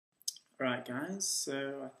Alright guys,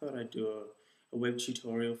 so I thought I'd do a web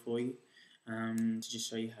tutorial for you to just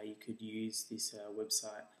show you how you could use this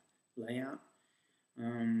website layout.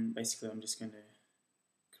 Basically I'm just going to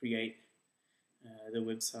create the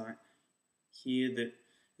website here that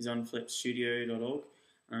is on flepstudio.org.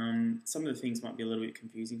 Some of the things might be a little bit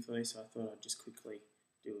confusing for you, so I thought I'd just quickly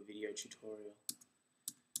do a video tutorial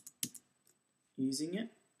using it.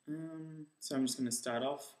 So I'm just going to start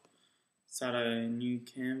a new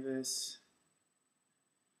canvas.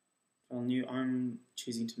 File new. I'm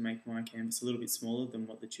choosing to make my canvas a little bit smaller than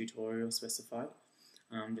what the tutorial specified,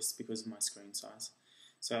 just because of my screen size.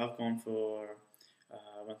 So I've gone for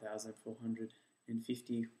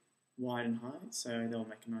 1450 wide and high, so they'll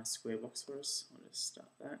make a nice square box for us. I'll just start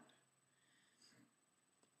that.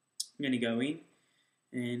 I'm going to go in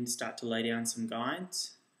and start to lay down some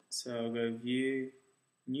guides. So I'll go View,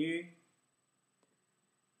 New.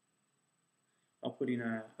 I'll put in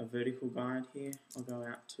a vertical guide here. I'll go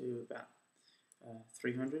out to about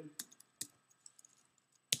 300.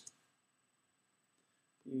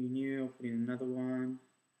 View, New. I'll put in another one.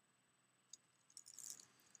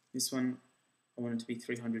 This one I want it to be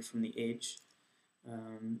 300 from the edge,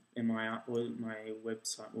 and my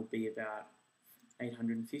website will be about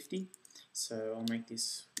 850. So I'll make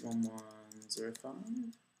this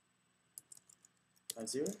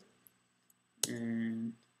 110550,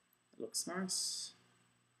 and it looks nice.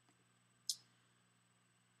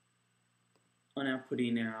 I'll now put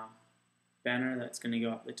in our banner that's going to go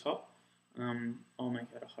up the top. I'll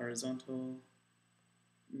make it a horizontal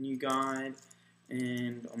new guide,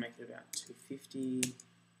 and I'll make it about 250.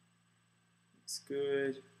 Looks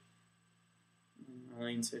good. I'll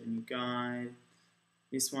insert a new guide.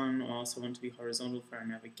 This one I also want to be horizontal for our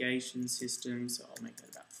navigation system, so I'll make it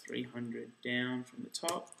about 300 down from the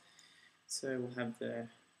top. So we'll have the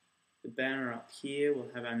banner up here, we'll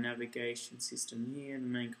have our navigation system here, and the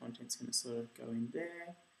main content's going to sort of go in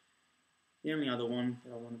there. The only other one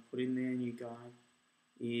that I want to put in there, new guide,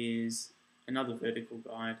 is another vertical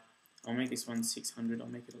guide. I'll make this one 600, I'll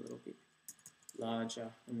make it a little bit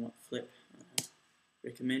larger than what Flip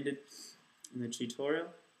recommended in the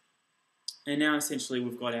tutorial. And now essentially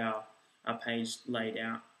we've got our page laid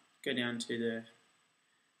out. Go down to the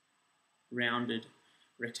rounded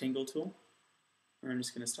rectangle tool. I'm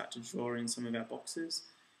just going to start to draw in some of our boxes.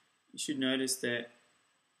 You should notice that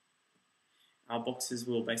our boxes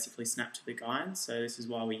will basically snap to the guides, so this is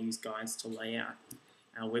why we use guides to lay out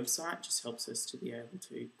our website. It just helps us to be able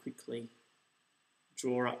to quickly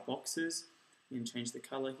draw up boxes and change the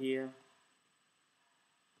color here.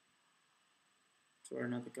 Draw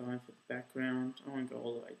another guide for the background. I won't go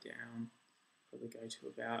all the way down, probably go to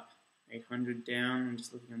about 800 down. I'm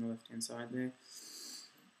just looking on the left hand side there.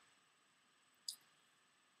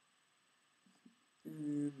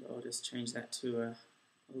 And I'll just change that to a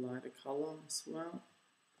lighter colour as well.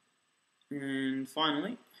 And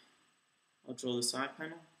finally, I'll draw the side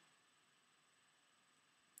panel.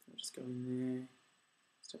 I'll just go in there.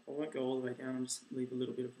 I won't go all the way down, I'll just leave a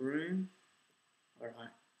little bit of room.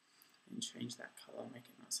 Alright, and change that colour, make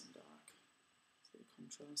it nice and dark. So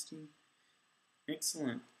contrasting.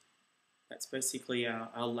 Excellent. That's basically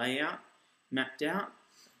our layout mapped out.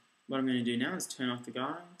 What I'm going to do now is turn off the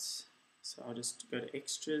guides. So I'll just go to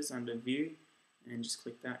Extras under View and just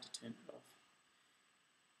click that to turn it off.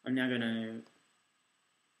 I'm now going to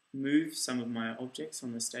move some of my objects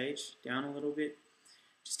on the stage down a little bit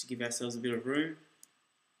just to give ourselves a bit of room.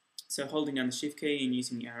 So holding down the Shift key and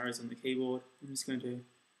using the arrows on the keyboard, I'm just going to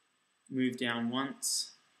move down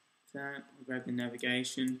once. That, I'll grab the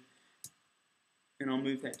navigation and I'll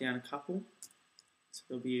move that down a couple. So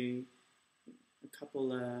there'll be a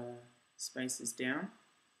couple spaces down.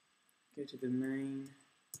 Go to the main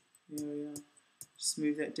area, just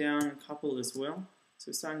move that down a couple as well. So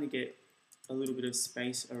we're starting to get a little bit of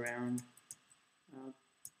space around our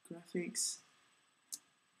graphics.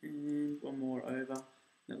 And one more over.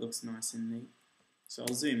 That looks nice and neat. So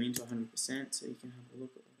I'll zoom into 100% so you can have a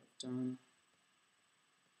look at what I've done.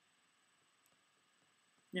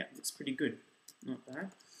 Yeah, looks pretty good. Not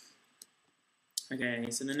bad.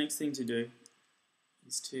 Okay, so the next thing to do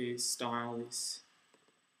is to style this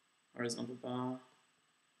horizontal bar.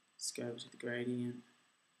 Just go over to the gradient.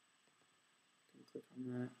 Click on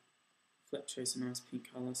that. Flip chose a nice pink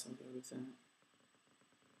colour, so I'll go with that.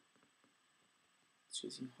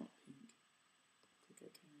 Choosing hot pink. Click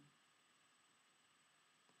OK.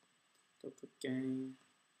 Double click gain.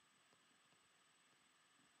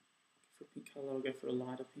 Go for a pink colour, I'll go for a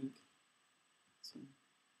lighter pink. So,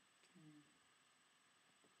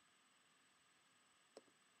 okay.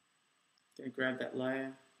 Gonna grab that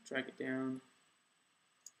layer, drag it down.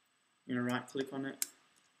 I'm going to right click on it,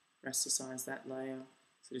 rasterize that layer.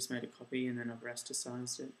 So I just made a copy and then I've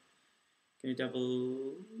rasterized it. Going to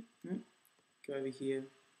go over here.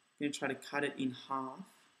 I'm going to try to cut it in half.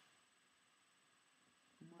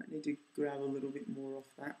 I might need to grab a little bit more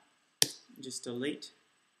off that. Just delete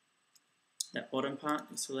that bottom part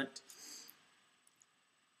and select.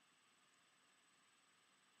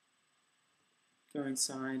 Go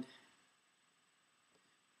inside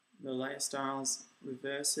the layer styles,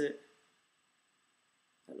 reverse it.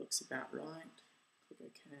 That looks about right. Click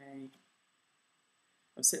OK.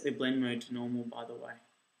 I've set the blend mode to normal, by the way.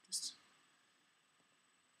 Just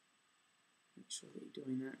make sure that you're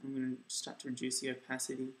doing that. I'm going to start to reduce the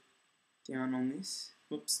opacity down on this.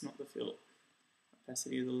 Whoops, not the fill.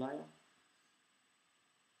 Opacity of the layer.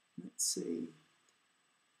 Let's see.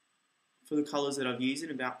 For the colours that I've used,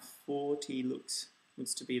 about 40 looks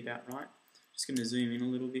to be about right. Just going to zoom in a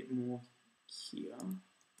little bit more here.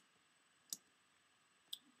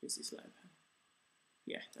 Where's this layer panel?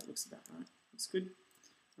 Yeah, that looks about right. That's good.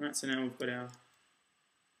 Alright, so now we've got our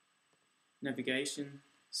navigation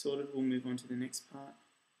sorted. We'll move on to the next part.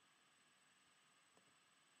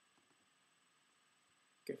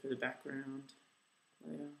 Go for the background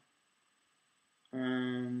layer.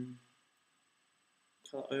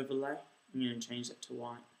 Color overlay. I'm going to change that to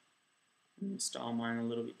white. I'm going to style mine a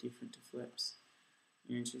little bit different to Flips.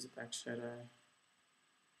 I'm going to choose a back shadow.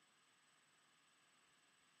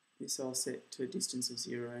 This I'll set to a distance of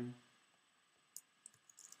 0.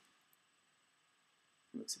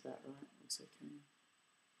 Looks about right. Looks okay.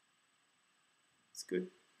 It's good.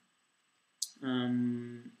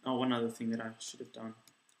 Oh, one other thing that I should have done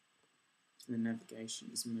to the navigation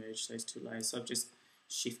is merge those two layers. So I've just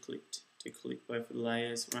shift clicked to click both of the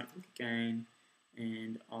layers, right click again,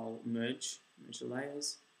 and I'll merge the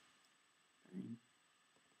layers. Bang.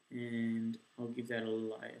 And I'll give that a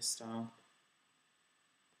layer style.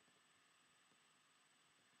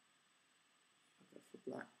 I'll go for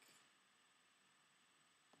black.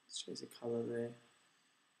 Shows a colour there.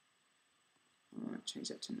 I'll change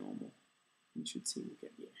that to normal. You should see we'll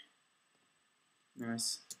get, yeah.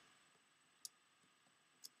 Nice.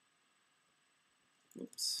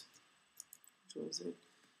 Whoops. Control Z.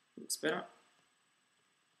 Looks better.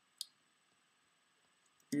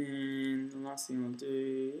 And the last thing I'll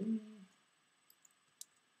do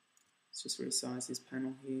is just resize this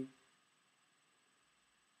panel here.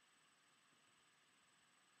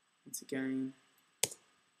 Once again,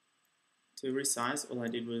 to resize, all I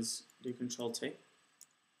did was do Control T,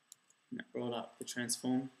 and that brought up the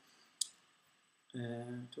transform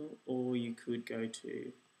tool, or you could go to,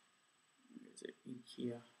 where is it, in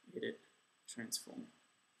here, edit, transform,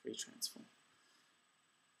 free transform.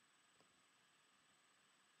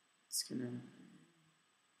 It's going to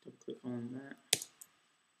double click on that,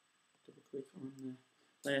 double click on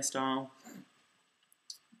the layer style,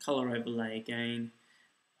 color overlay again,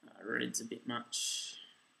 red's a bit much.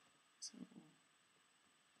 So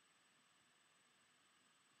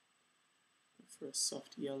go for a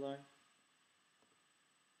soft yellow.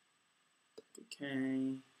 Okay,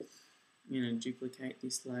 I'm going to duplicate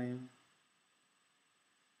this layer.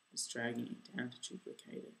 Just dragging it down to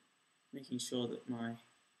duplicate it, making sure that my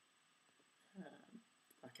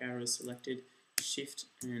black arrow is selected. Shift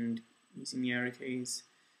and using the arrow keys,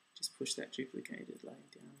 just push that duplicated layer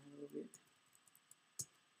down a little bit.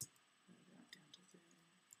 About down to there.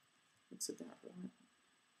 Looks about right.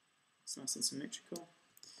 It's nice and symmetrical.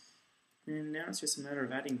 And now it's just a matter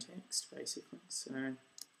of adding text, basically. So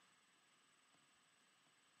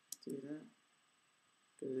do that.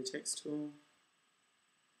 Go to the text tool.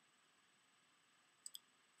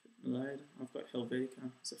 Load. I've got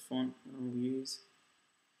Helvetica as a font that I'll use.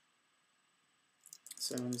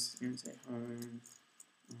 So I'm just going to say home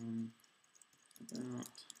about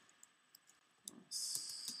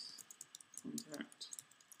us contact.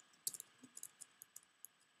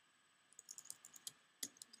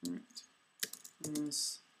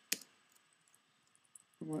 Us.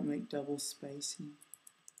 I might make double spacing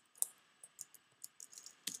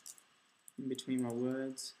in between my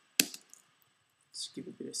words. Just give a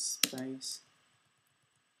bit of space.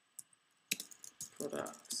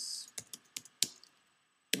 Products.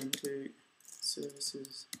 1, 2,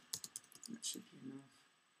 services. That should be enough.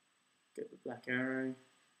 Get the black arrow.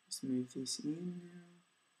 Just move this in now.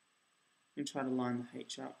 And try to line the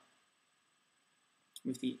H up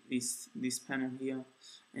with this panel here,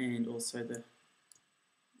 and also the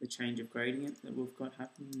change of gradient that we've got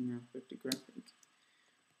happening in our vector graphic.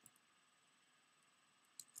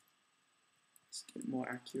 Just get more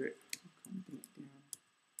accurate. Bring it down.